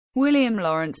William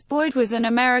Lawrence Boyd was an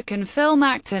American film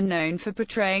actor known for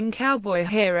portraying cowboy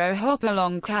hero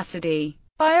Hopalong Cassidy.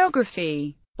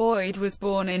 Biography. Boyd was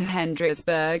born in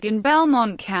Hendricksburg in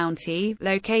Belmont County,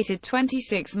 located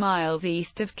 26 miles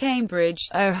east of Cambridge,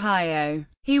 Ohio.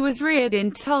 He was reared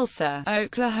in Tulsa,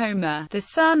 Oklahoma, the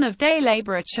son of day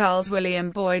laborer Charles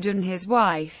William Boyd and his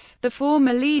wife, the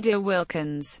former Leda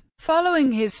Wilkins.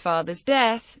 Following his father's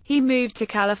death, he moved to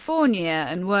California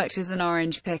and worked as an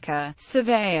orange picker,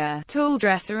 surveyor, tool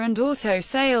dresser and auto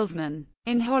salesman.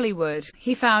 In Hollywood,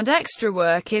 he found extra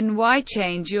work in Why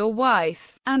Change Your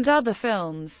Wife? And other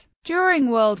films. During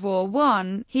World War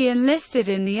I, he enlisted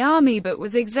in the Army but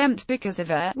was exempt because of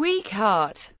a weak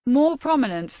heart. More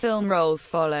prominent film roles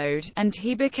followed, and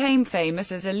he became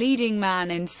famous as a leading man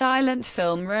in silent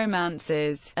film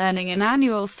romances, earning an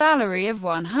annual salary of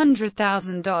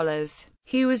 $100,000.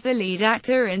 He was the lead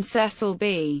actor in Cecil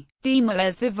B.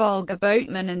 DeMille's The Vulgar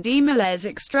Boatman and DeMille's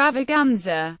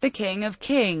Extravaganza, The King of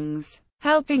Kings,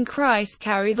 helping Christ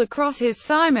carry the cross as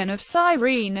Simon of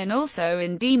Cyrene, and also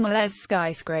in DeMille's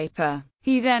Skyscraper.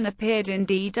 He then appeared in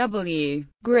D.W.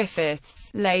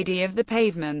 Griffith's Lady of the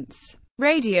Pavements.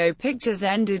 Radio Pictures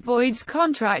ended Boyd's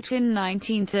contract in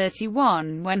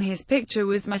 1931 when his picture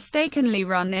was mistakenly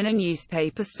run in a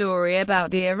newspaper story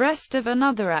about the arrest of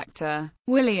another actor,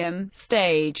 William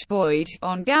Stage Boyd,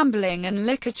 on gambling and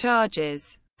liquor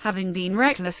charges. Having been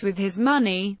reckless with his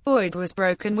money, Boyd was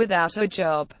broken without a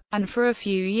job, and for a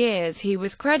few years he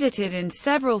was credited in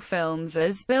several films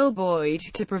as Bill Boyd,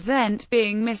 to prevent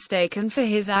being mistaken for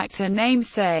his actor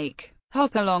namesake,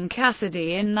 Hopalong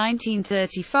Cassidy. In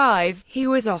 1935, he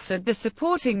was offered the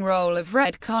supporting role of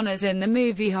Red Connors in the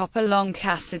movie Hopalong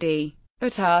Cassidy,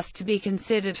 but asked to be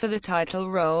considered for the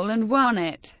title role and won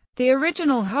it. The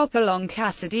original Hopalong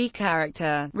Cassidy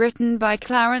character, written by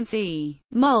Clarence E.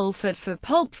 Mulford for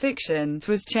Pulp Fiction,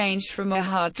 was changed from a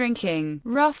hard-drinking,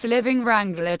 rough-living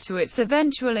wrangler to its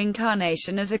eventual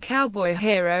incarnation as a cowboy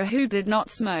hero who did not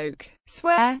smoke,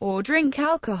 swear, or drink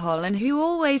alcohol and who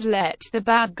always let the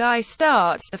bad guy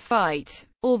start the fight.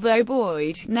 Although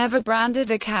Boyd never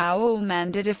branded a cow or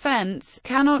mended a fence,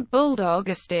 cannot bulldog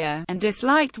a steer, and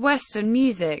disliked Western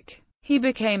music, he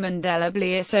became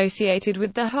indelibly associated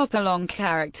with the Hopalong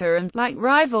character and, like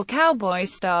rival cowboy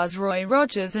stars Roy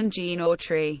Rogers and Gene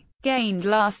Autry, gained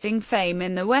lasting fame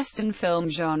in the Western film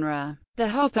genre. The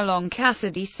Hopalong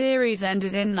Cassidy series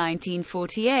ended in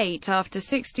 1948 after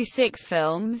 66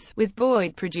 films, with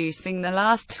Boyd producing the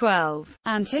last 12.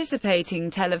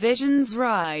 Anticipating television's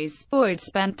rise, Boyd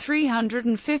spent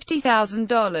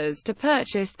 $350,000 to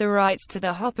purchase the rights to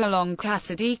the Hopalong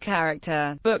Cassidy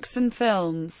character, books and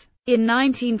films. In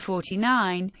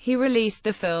 1949, he released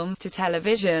the films to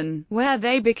television, where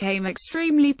they became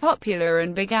extremely popular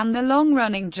and began the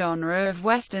long-running genre of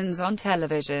westerns on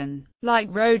television. Like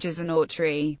Rogers and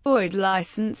Autry, Boyd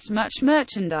licensed much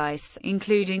merchandise,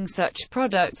 including such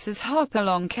products as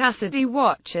Hopalong Cassidy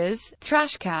watches,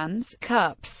 trash cans,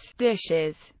 cups,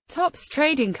 dishes, tops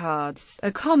trading cards,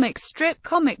 a comic strip,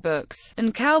 comic books,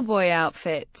 and cowboy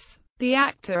outfits. The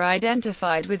actor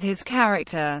identified with his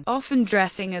character, often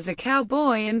dressing as a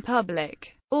cowboy in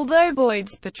public. Although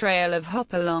Boyd's portrayal of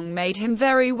Hopalong made him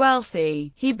very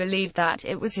wealthy, he believed that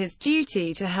it was his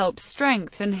duty to help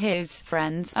strengthen his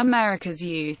friends, America's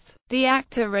youth. The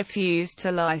actor refused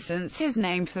to license his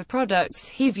name for products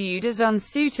he viewed as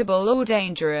unsuitable or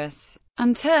dangerous,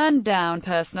 and turned down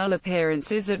personal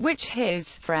appearances at which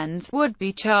his friends would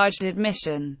be charged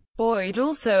admission. Boyd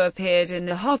also appeared in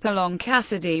the Hopalong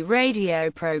Cassidy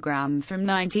radio program from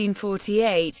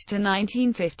 1948 to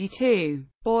 1952.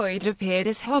 Boyd appeared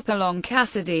as Hopalong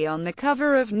Cassidy on the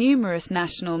cover of numerous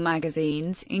national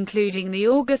magazines, including the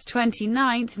August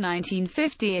 29,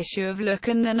 1950 issue of Look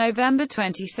and the November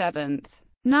 27,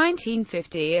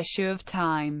 1950 issue of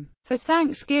Time. For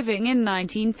Thanksgiving in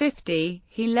 1950,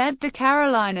 he led the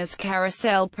Carolinas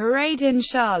Carousel Parade in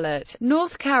Charlotte,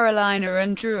 North Carolina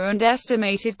and drew an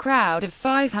estimated crowd of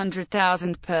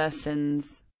 500,000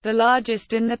 persons, the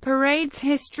largest in the parade's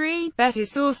history. Better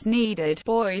source needed.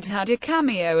 Boyd had a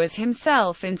cameo as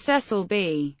himself in Cecil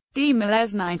B.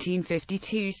 DeMille's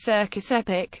 1952 circus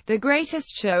epic, The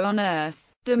Greatest Show on Earth.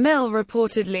 DeMille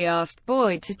reportedly asked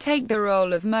Boyd to take the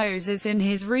role of Moses in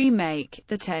his remake,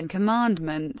 The Ten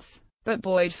Commandments, but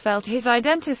Boyd felt his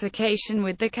identification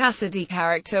with the Cassidy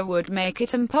character would make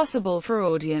it impossible for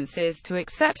audiences to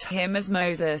accept him as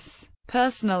Moses.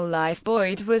 Personal life.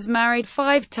 Boyd was married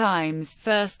 5 times,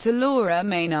 first to Laura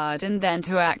Maynard and then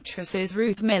to actresses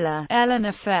Ruth Miller,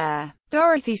 Eleanor Fair,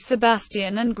 Dorothy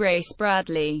Sebastian and Grace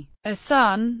Bradley. A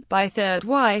son, by third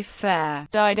wife Fair,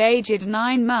 died aged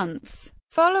 9 months.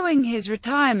 Following his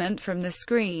retirement from the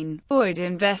screen, Boyd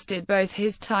invested both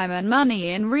his time and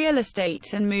money in real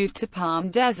estate and moved to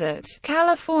Palm Desert,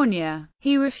 California.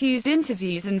 He refused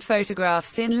interviews and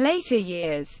photographs in later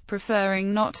years,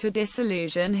 preferring not to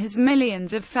disillusion his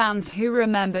millions of fans who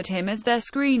remembered him as their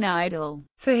screen idol.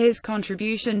 For his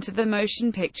contribution to the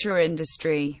motion picture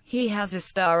industry, he has a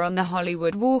star on the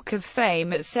Hollywood Walk of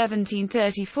Fame at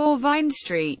 1734 Vine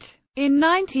Street. In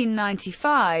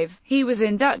 1995, he was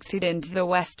inducted into the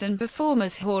Western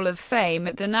Performers Hall of Fame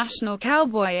at the National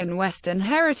Cowboy and Western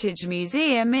Heritage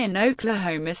Museum in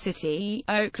Oklahoma City,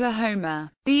 Oklahoma.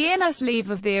 The inner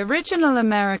sleeve of the original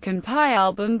American Pie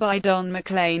album by Don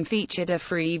McLean featured a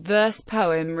free verse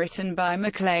poem written by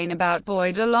McLean about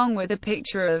Boyd along with a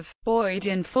picture of Boyd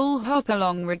in full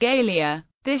hop-along regalia.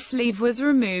 This sleeve was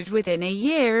removed within a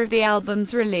year of the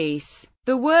album's release.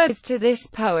 The words to this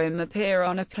poem appear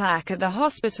on a plaque at the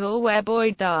hospital where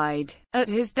Boyd died. At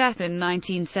his death in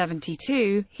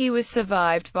 1972, he was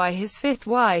survived by his fifth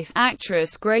wife,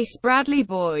 actress Grace Bradley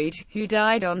Boyd, who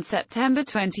died on September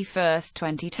 21,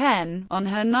 2010, on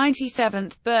her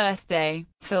 97th birthday.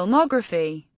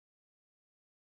 Filmography.